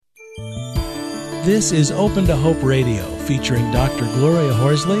This is Open to Hope Radio, featuring Dr. Gloria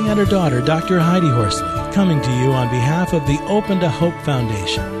Horsley and her daughter, Dr. Heidi Horsley, coming to you on behalf of the Open to Hope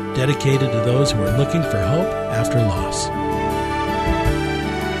Foundation, dedicated to those who are looking for hope after loss.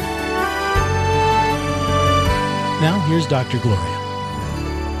 Now, here's Dr.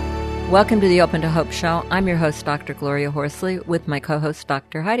 Gloria. Welcome to the Open to Hope Show. I'm your host, Dr. Gloria Horsley, with my co-host,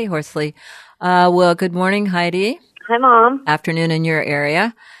 Dr. Heidi Horsley. Well, good morning, Heidi. Hi, Mom. Afternoon in your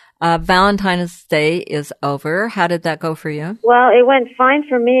area. Valentine's Day is over. How did that go for you? Well, it went fine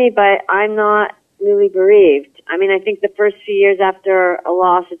for me, but I'm not newly bereaved. I mean, I think the first few years after a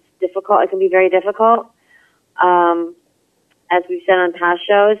loss, it's difficult. It can be very difficult, as we've said on past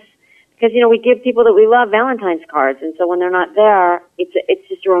shows, because, we give people that we love Valentine's cards, and so when they're not there, it's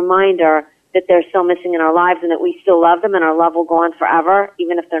just a reminder that they're still missing in our lives and that we still love them and our love will go on forever,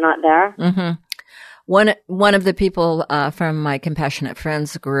 even if they're not there. Mm-hmm. One of the people from my Compassionate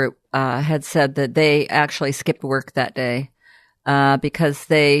Friends group had said that they actually skipped work that day because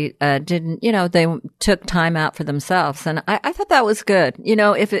they didn't, they took time out for themselves, and I thought that was good.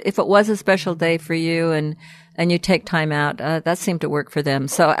 If it was a special day for you and you take time out, that seemed to work for them.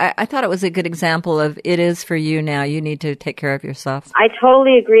 So I thought it was a good example of it is for you now. You need to take care of yourself. I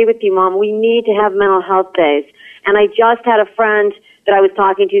totally agree with you, Mom. We need to have mental health days, and I just had a friend that I was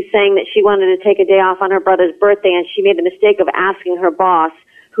talking to saying that she wanted to take a day off on her brother's birthday, and she made the mistake of asking her boss,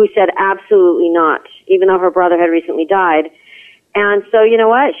 who said absolutely not, even though her brother had recently died. And so, you know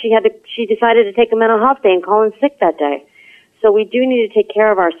what? She decided to take a mental health day and call in sick that day. So we do need to take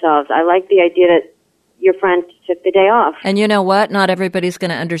care of ourselves. I like the idea that your friend took the day off. And you know what? Not everybody's going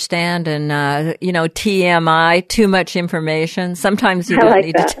to understand, and TMI, too much information. Sometimes you don't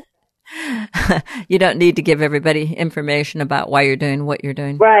need to. You don't need to give everybody information about why you're doing what you're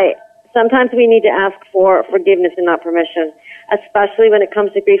doing. Right. Sometimes we need to ask for forgiveness and not permission, especially when it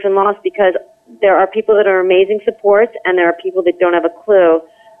comes to grief and loss, because there are people that are amazing supports and there are people that don't have a clue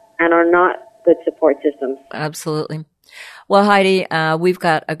and are not good support systems. Absolutely. Well, Heidi, we've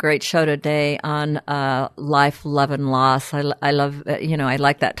got a great show today on life, love, and loss. I love, I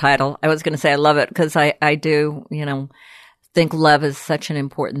like that title. I was going to say I love it because I do, think love is such an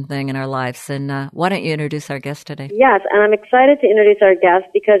important thing in our lives. And why don't you introduce our guest today? Yes, and I'm excited to introduce our guest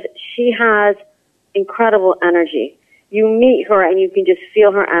because she has incredible energy. You meet her and you can just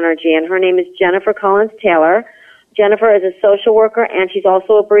feel her energy, and her name is Jennifer Collins Taylor. Jennifer is a social worker, and she's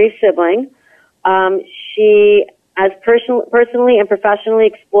also a bereaved sibling. She has personally and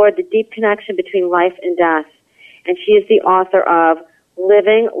professionally explored the deep connection between life and death, and she is the author of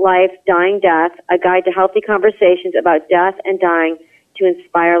Living Life, Dying Death, a guide to healthy conversations about death and dying to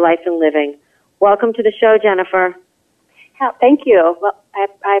inspire life and living. Welcome to the show, Jennifer. Thank you. Well,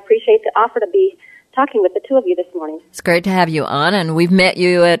 I appreciate the offer to be talking with the two of you this morning. It's great to have you on, and we've met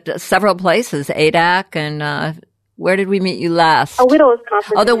you at several places, ADAC, and where did we meet you last? A Widows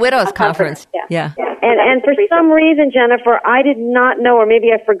Conference. Oh, the Widows Conference. Yeah. And for some reason, Jennifer, I did not know, or maybe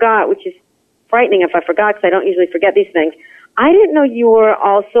I forgot, which is frightening if I forgot because I don't usually forget these things. I didn't know you were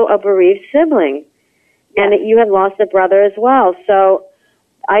also a bereaved sibling and that you had lost a brother as well. So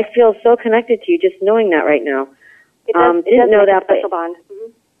I feel so connected to you just knowing that right now. It does know that, special bond.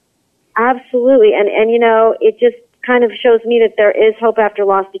 Mm-hmm. Absolutely. And it just kind of shows me that there is hope after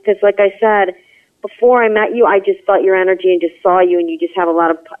loss because, like I said, before I met you, I just felt your energy and just saw you, and you just have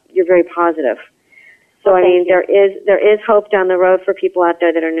you're very positive. So, well, there is hope down the road for people out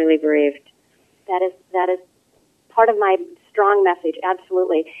there that are newly bereaved. That is part of my strong message,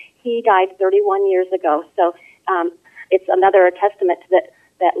 absolutely. He died 31 years ago, so it's another testament to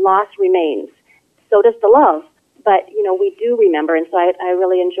that loss remains. So does the love, but, we do remember, and so I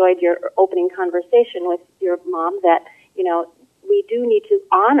really enjoyed your opening conversation with your mom that, we do need to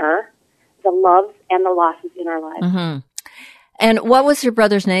honor the loves and the losses in our lives. Mm-hmm. And what was your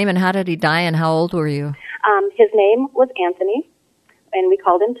brother's name, and how did he die, and how old were you? His name was Anthony, and we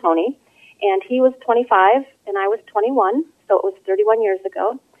called him Tony, and he was 25, and I was 21, so it was 31 years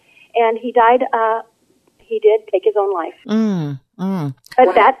ago, and he died, he did take his own life.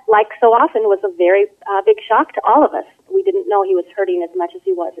 But that, like so often, was a very big shock to all of us. We didn't know he was hurting as much as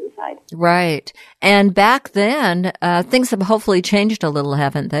he was inside. Right. And back then, things have hopefully changed a little,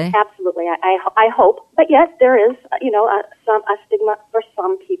 haven't they? Absolutely. I hope. But yes, there is, a stigma for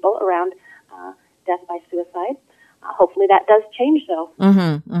some people around death by suicide. Hopefully that does change, though.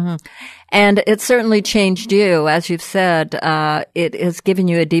 Mm-hmm, mm-hmm. And it certainly changed you. As you've said, it has given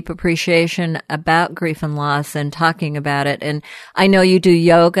you a deep appreciation about grief and loss and talking about it. And I know you do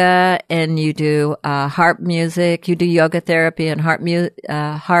yoga and you do harp music. You do yoga therapy and harp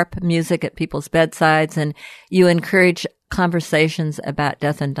music at people's bedsides. And you encourage conversations about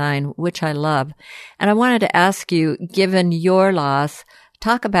death and dying, which I love. And I wanted to ask you, given your loss,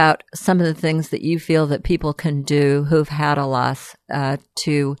 talk about some of the things that you feel that people can do who've had a loss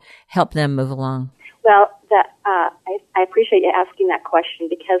to help them move along. Well, I appreciate you asking that question,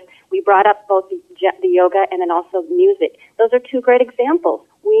 because we brought up both the yoga and then also music. Those are two great examples.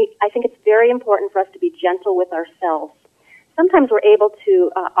 I think it's very important for us to be gentle with ourselves. Sometimes we're able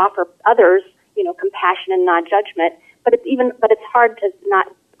to offer others, compassion and non-judgment, but it's hard to not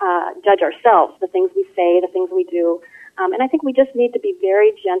judge ourselves, the things we say, the things we do. And I think we just need to be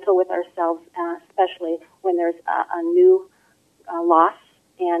very gentle with ourselves, especially when there's a new loss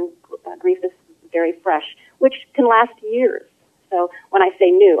and grief is very fresh, which can last years. So when I say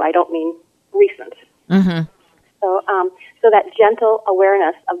new, I don't mean recent. Mm-hmm. So that gentle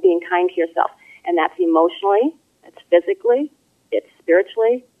awareness of being kind to yourself, and that's emotionally, it's physically, it's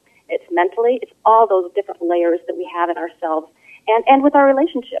spiritually, it's mentally, it's all those different layers that we have in ourselves, and with our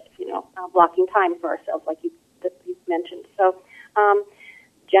relationships, blocking time for ourselves, like you mentioned. So,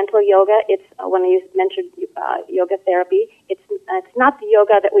 gentle yoga, it's when you mentioned yoga therapy, it's not the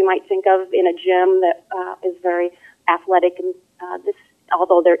yoga that we might think of in a gym that is very athletic, and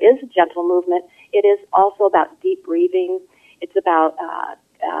although there is gentle movement, it is also about deep breathing. It's about,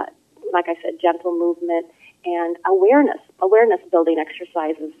 like I said, gentle movement and awareness building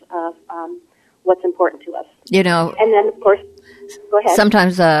exercises of what's important to us. And then, of course, go ahead.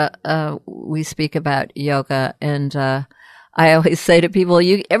 Sometimes we speak about yoga, and I always say to people,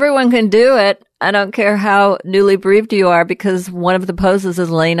 everyone can do it. I don't care how newly bereaved you are, because one of the poses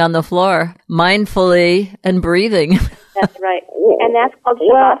is laying on the floor, mindfully and breathing. That's right. And that's called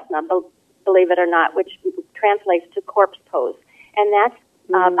Shavasana, believe it or not, which translates to corpse pose. And that's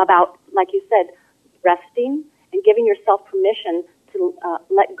about, like you said, resting and giving yourself permission to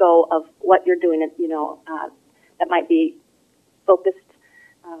let go of what you're doing, that might be focused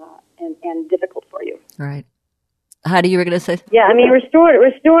and difficult for you. Right. Heidi, you were going to say? Yeah, I mean,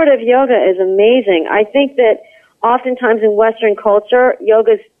 restorative yoga is amazing. I think that oftentimes in Western culture,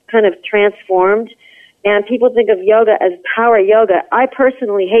 yoga's kind of transformed, and people think of yoga as power yoga. I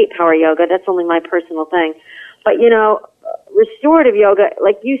personally hate power yoga. That's only my personal thing. But, restorative yoga,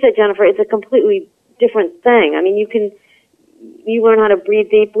 like you said, Jennifer, it's a completely different thing. I mean, you learn how to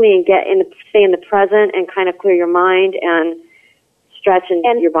breathe deeply and stay in the present and kind of clear your mind and stretch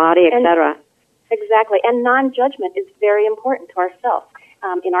and your body, etc. Exactly. And non-judgment is very important to ourselves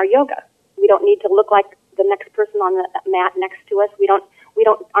in our yoga. We don't need to look like the next person on the mat next to us. We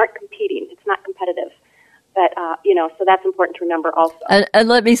aren't competing. It's not competitive. But, so that's important to remember also. And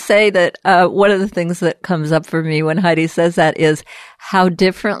let me say that one of the things that comes up for me when Heidi says that is how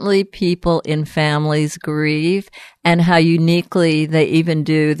differently people in families grieve and how uniquely they even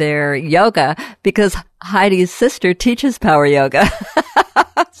do their yoga, because Heidi's sister teaches power yoga.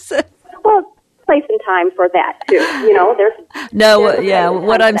 Well, place and time for that, too.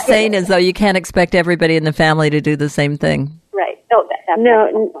 What I'm saying is, though, you can't expect everybody in the family to do the same thing. Right. Oh, that's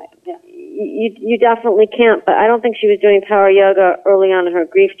the point. Yeah. You definitely can't, but I don't think she was doing power yoga early on in her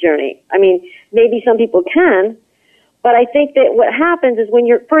grief journey. I mean, maybe some people can, but I think that what happens is when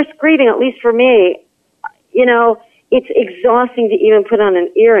you're first grieving, at least for me, it's exhausting to even put on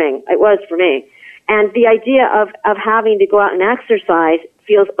an earring. It was for me. And the idea of having to go out and exercise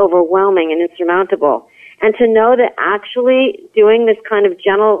feels overwhelming and insurmountable. And to know that actually doing this kind of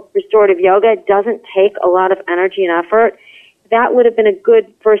gentle restorative yoga doesn't take a lot of energy and effort, that would have been a good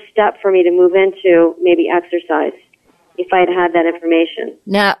first step for me to move into maybe exercise if I had that information.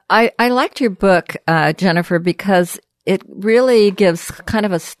 Now, I liked your book, Jennifer, because it really gives kind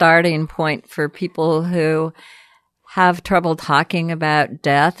of a starting point for people who have trouble talking about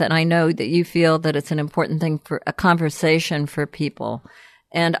death. And I know that you feel that it's an important thing for a conversation for people.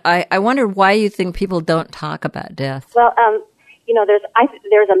 And I wondered why you think people don't talk about death. Well,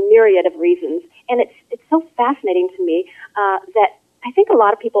 there's a myriad of reasons, and it's so fascinating to me that I think a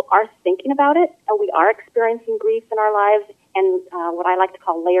lot of people are thinking about it, and we are experiencing grief in our lives, and what I like to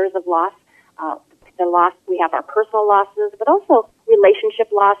call layers of loss. The loss, we have our personal losses, but also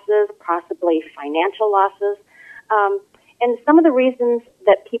relationship losses, possibly financial losses. And some of the reasons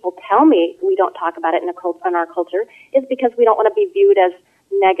that people tell me we don't talk about it in our culture is because we don't want to be viewed as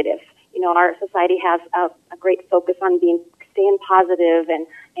negative. Our society has a great focus on staying positive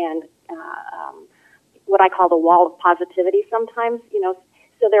and what I call the wall of positivity sometimes,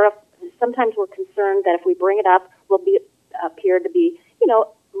 so sometimes we're concerned that if we bring it up, we'll appear to be,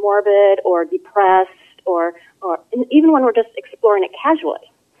 morbid or depressed or even when we're just exploring it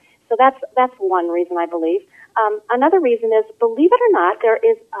casually. So that's one reason I believe. Another reason is, believe it or not, there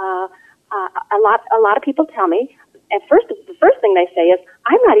is a lot of people tell me, the first thing they say is,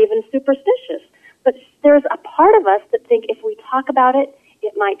 I'm not even superstitious. But there's a part of us that think if we talk about it,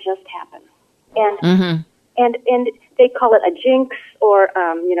 it might just happen. And and they call it a jinx or,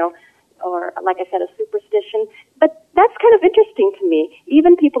 or like I said, a superstition. But that's kind of interesting to me.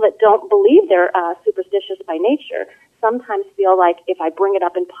 Even people that don't believe they're superstitious by nature sometimes feel like if I bring it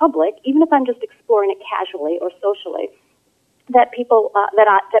up in public, even if I'm just exploring it casually or socially, that people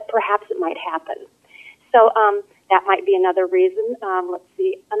that perhaps it might happen. So that might be another reason. Let's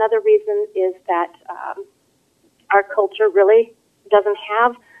see. Another reason is that our culture really doesn't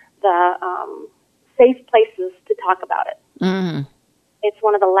have the safe places to talk about it. Mm-hmm. It's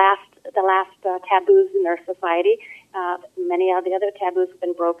one of the last taboos in our society. Many of the other taboos have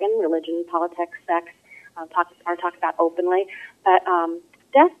been broken. Religion, politics, sex are talked about openly. But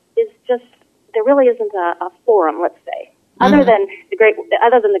death is just, there really isn't a forum, let's say, other than the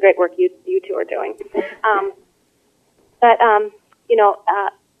great work you two are doing.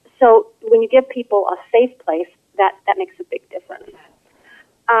 So when you give people a safe place, that makes a big difference.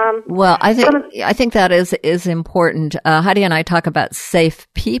 Well, I think that is important. Heidi and I talk about safe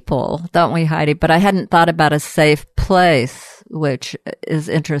people, don't we, Heidi? But I hadn't thought about a safe place, which is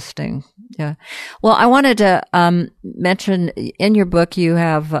interesting. Yeah. Well, I wanted to mention in your book you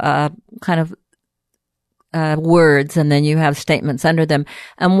have kind of words, and then you have statements under them.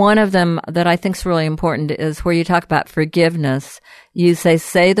 And one of them that I think is really important is where you talk about forgiveness. You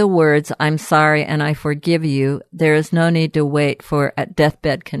say the words, I'm sorry and I forgive you. There is no need to wait for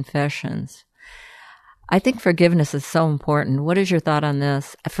deathbed confessions. I think forgiveness is so important. What is your thought on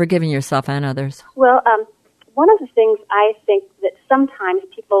this, forgiving yourself and others? Well, one of the things I think that sometimes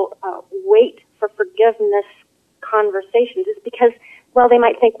people wait for forgiveness conversations is because, well, they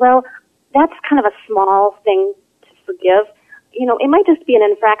might think, well, that's kind of a small thing to forgive. You know, it might just be an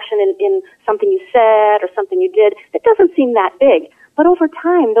infraction in something you said or something you did. It doesn't seem that big. But over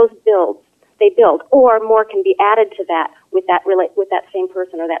time, those they build, or more can be added to that with that same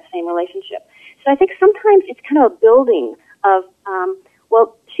person or that same relationship. So I think sometimes it's kind of a building of,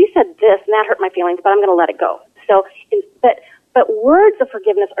 well, she said this and that hurt my feelings, but I'm going to let it go. So, but words of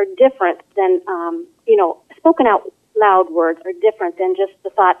forgiveness are different than, spoken out loud words are different than just the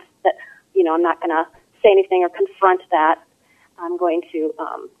thoughts that, I'm not going to say anything or confront that. I'm going to,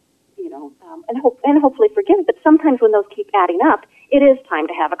 and hopefully forgive. But sometimes when those keep adding up, it is time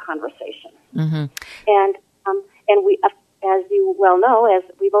to have a conversation. Mm-hmm. And we, as you well know, as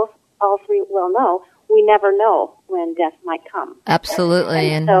we all three well know, we never know when death might come.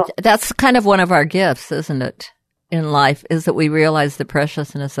 Absolutely, and so, that's kind of one of our gifts, isn't it, in life, is that we realize the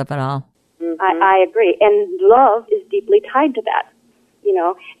preciousness of it all. Mm-hmm. I agree, and love is deeply tied to that.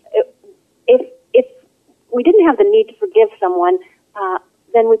 If we didn't have the need to forgive someone,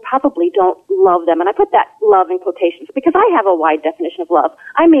 then we probably don't love them. And I put that love in quotations because I have a wide definition of love.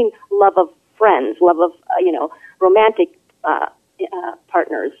 I mean love of friends, love of, romantic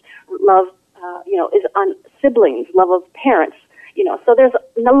partners, love, is on siblings, love of parents, so there's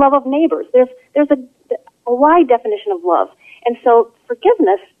the love of neighbors. There's a wide definition of love. And so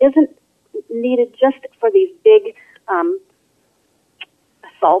forgiveness isn't needed just for these big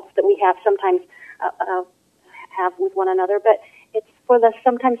assaults that we have sometimes have with one another, but it's for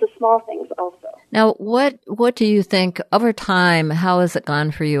sometimes the small things also. Now, what do you think over time? How has it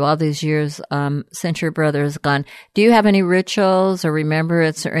gone for you all these years since your brother is gone? Do you have any rituals or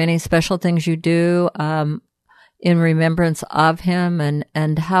remembrance or any special things you do in remembrance of him?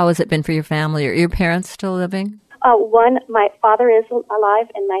 And how has it been for your family? Are your parents still living? My father is alive,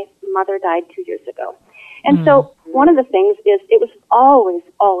 and my mother died 2 years ago. And so one of the things is it was always,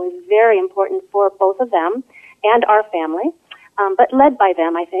 always very important for both of them and our family, but led by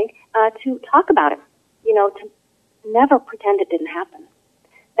them, I think, to talk about him, to never pretend it didn't happen.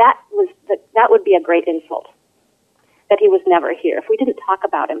 That would be a great insult, that he was never here. If we didn't talk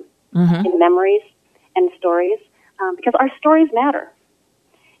about him in memories and stories, because our stories matter.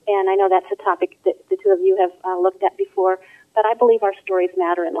 And I know that's a topic that the two of you have looked at before, but I believe our stories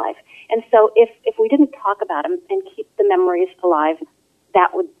matter in life. And so if we didn't talk about him and keep the memories alive, I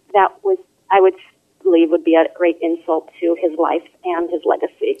would believe would be a great insult to his life and his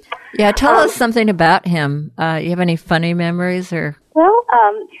legacy. Yeah, tell us something about him. You have any funny memories or? Well,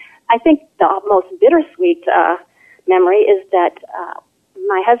 I think the most bittersweet memory is that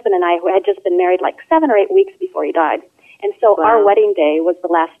my husband and I had just been married like 7 or 8 weeks before he died. And so our wedding day was the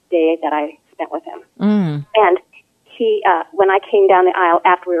last day that I spent with him. And he, when I came down the aisle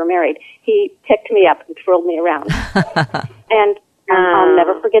after we were married, he picked me up and twirled me around. And I'll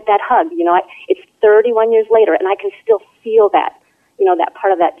never forget that hug. It's 31 years later, and I can still feel that, that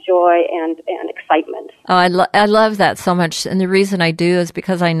part of that joy and excitement. Oh, I love that so much. And the reason I do is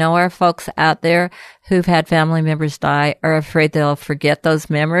because I know our folks out there who've had family members die are afraid they'll forget those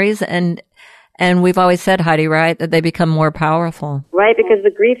memories. And we've always said, Heidi, right, that they become more powerful. Right, because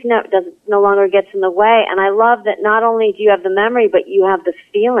the grief no longer gets in the way. And I love that not only do you have the memory, but you have the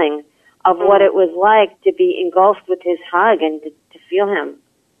feeling of what it was like to be engulfed with his hug and to feel him.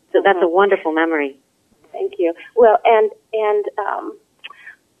 So that's a wonderful memory. Thank you. Well, and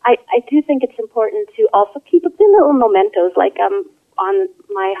I do think it's important to also keep up the little mementos, like on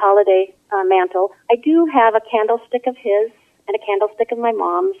my holiday mantle. I do have a candlestick of his and a candlestick of my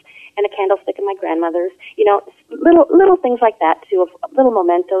mom's and a candlestick of my grandmother's. Little things like that too. Little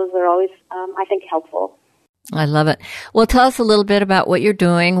mementos are always, I think, helpful. I love it. Well, tell us a little bit about what you're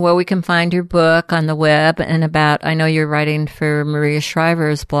doing, where we can find your book on the web, and I know you're writing for Maria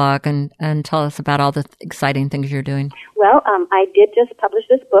Shriver's blog, and tell us about all the exciting things you're doing. Well, I did just publish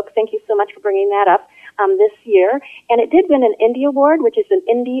this book. Thank you so much for bringing that up this year. And it did win an Indie Award, which is an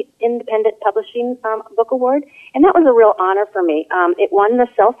Independent Publishing Book Award, and that was a real honor for me. It won the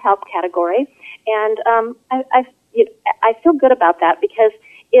self-help category, and I feel good about that because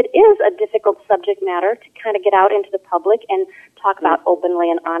it is a difficult subject matter to kind of get out into the public and talk about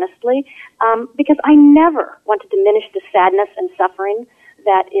openly and honestly, because I never want to diminish the sadness and suffering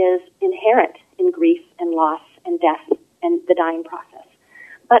that is inherent in grief and loss and death and the dying process.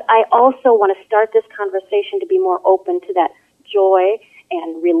 But I also want to start this conversation to be more open to that joy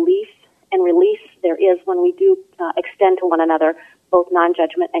and relief and release there is when we do extend to one another both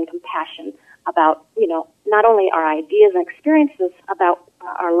non-judgment and compassion about, not only our ideas and experiences about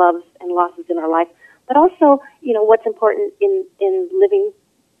our loves and losses in our life, but also, what's important in living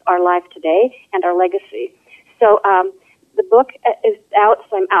our life today and our legacy. So the book is out,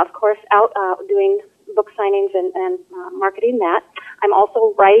 so I'm out doing book signings and marketing that. I'm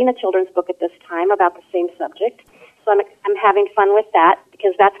also writing a children's book at this time about the same subject. So I'm having fun with that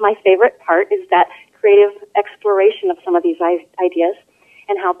because that's my favorite part, is that creative exploration of some of these ideas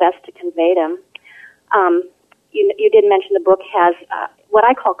and how best to convey them. You did mention the book has what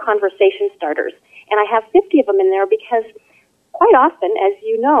I call conversation starters, and I have 50 of them in there because quite often, as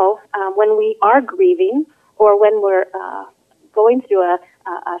you know, when we are grieving or when we're going through a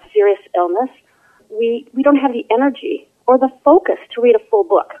serious illness, we don't have the energy or the focus to read a full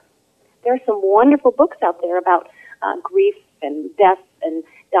book. There are some wonderful books out there about grief and death and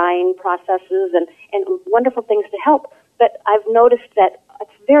dying processes and wonderful things to help. But I've noticed that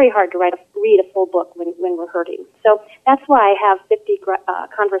it's very hard to read a full book when we're hurting. So that's why I have 50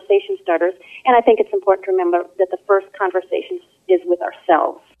 conversation starters. And I think it's important to remember that the first conversation is with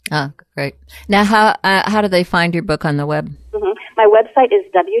ourselves. Oh, great. Now, how do they find your book on the web? Mm-hmm. My website is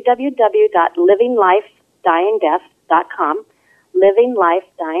www.livinglifedyingdeath.com. Living Life,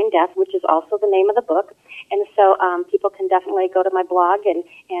 Dying Death, which is also the name of the book. And so people can definitely go to my blog and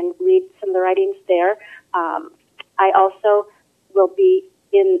read some of the writings there. I also will be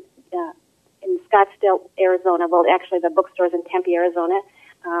in Scottsdale, Arizona. Well, actually, the bookstore is in Tempe, Arizona.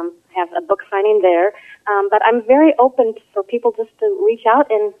 Have a book signing there. But I'm very open for people just to reach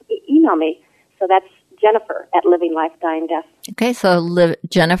out and email me. So that's Jennifer at Living Life, Dying Death. Okay, so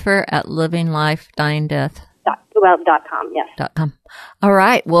Jennifer at livinglifedyingdeath.com, yes. .com. All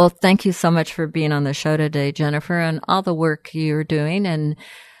right. Well, thank you so much for being on the show today, Jennifer, and all the work you're doing and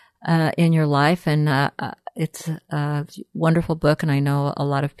in your life. And it's a wonderful book, and I know a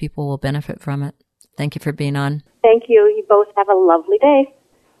lot of people will benefit from it. Thank you for being on. Thank you. You both have a lovely day.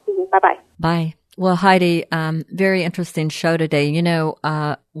 Bye-bye. Bye. Well, Heidi, very interesting show today.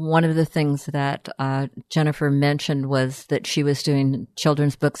 One of the things that Jennifer mentioned was that she was doing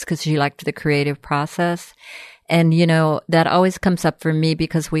children's books because she liked the creative process. And, that always comes up for me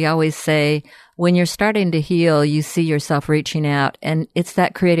because we always say when you're starting to heal, you see yourself reaching out, and it's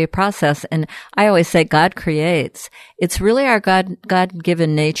that creative process. And I always say God creates. It's really our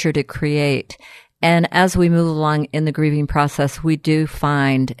God-given nature to create. And as we move along in the grieving process, we do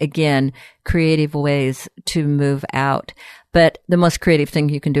find, again, creative ways to move out. But the most creative thing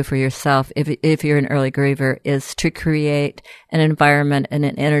you can do for yourself, if you're an early griever, is to create an environment and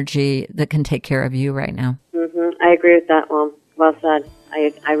an energy that can take care of you right now. Mm-hmm. I agree with that, Mom. Well said.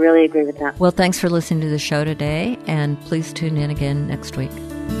 I really agree with that. Well, thanks for listening to the show today, and please tune in again next week.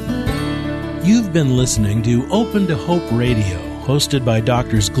 You've been listening to Open to Hope Radio, hosted by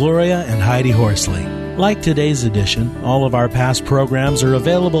Drs. Gloria and Heidi Horsley. Like today's edition, all of our past programs are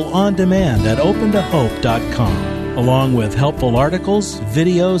available on demand at opentohope.com, along with helpful articles,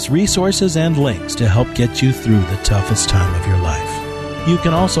 videos, resources, and links to help get you through the toughest time of your life. You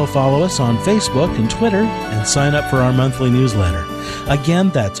can also follow us on Facebook and Twitter and sign up for our monthly newsletter. Again,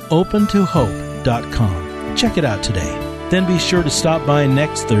 that's opentohope.com. Check it out today. Then be sure to stop by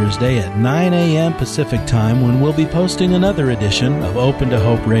next Thursday at 9 a.m. Pacific Time when we'll be posting another edition of Open to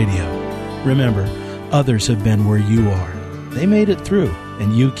Hope Radio. Remember, others have been where you are. They made it through,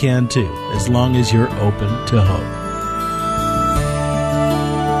 and you can too, as long as you're open to hope.